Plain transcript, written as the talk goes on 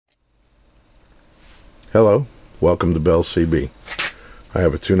Hello, welcome to Bell CB. I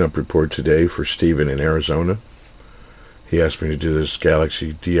have a tune-up report today for Steven in Arizona. He asked me to do this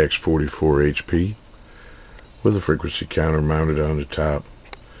Galaxy DX-44HP with a frequency counter mounted on the top,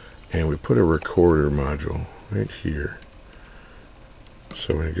 and we put a recorder module right here.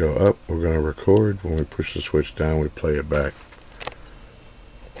 So when we go up, we're going to record. When we push the switch down, we play it back.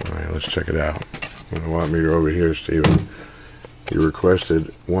 Alright, let's check it out. On the watt meter over here, Steven, you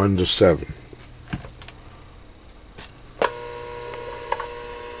requested 1 to 7.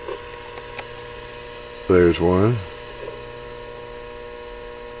 There's 1,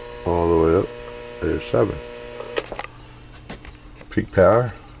 all the way up, there's 7. Peak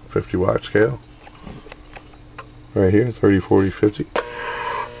power, 50 watt scale, right here, 30, 40, 50.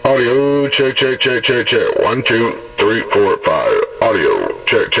 Audio, check, check, check, check, check, 1, 2, 3, 4, 5. Audio,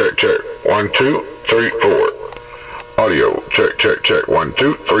 check, check, check, 1, 2, 3, 4. Audio, check, check, check, 1,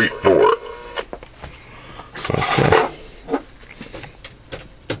 2, 3, 4. Okay.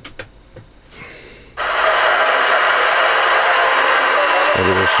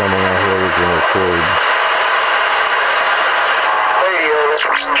 Maybe there's someone out here we can record. Radio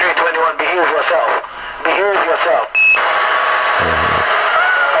 321, behave yourself. Behave yourself.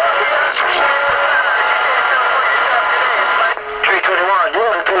 321, you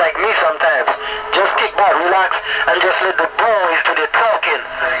ought to do like me sometimes. Just kick back, relax, and just let the boys do the talking.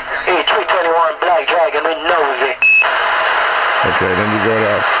 Hey, 321, Black Dragon, we nosy. Okay, then you go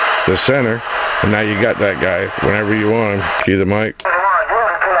to the center, and now you got that guy. Whenever you want him, key the mic.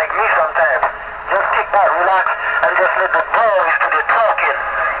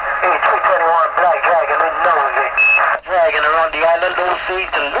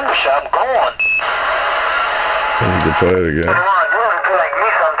 I'm gone. And you can play it again. Come on, you ought to do like me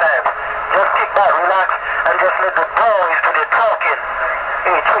sometimes. Just kick back, relax, and just let the boys do the talking.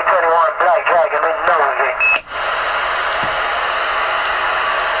 Hey, 321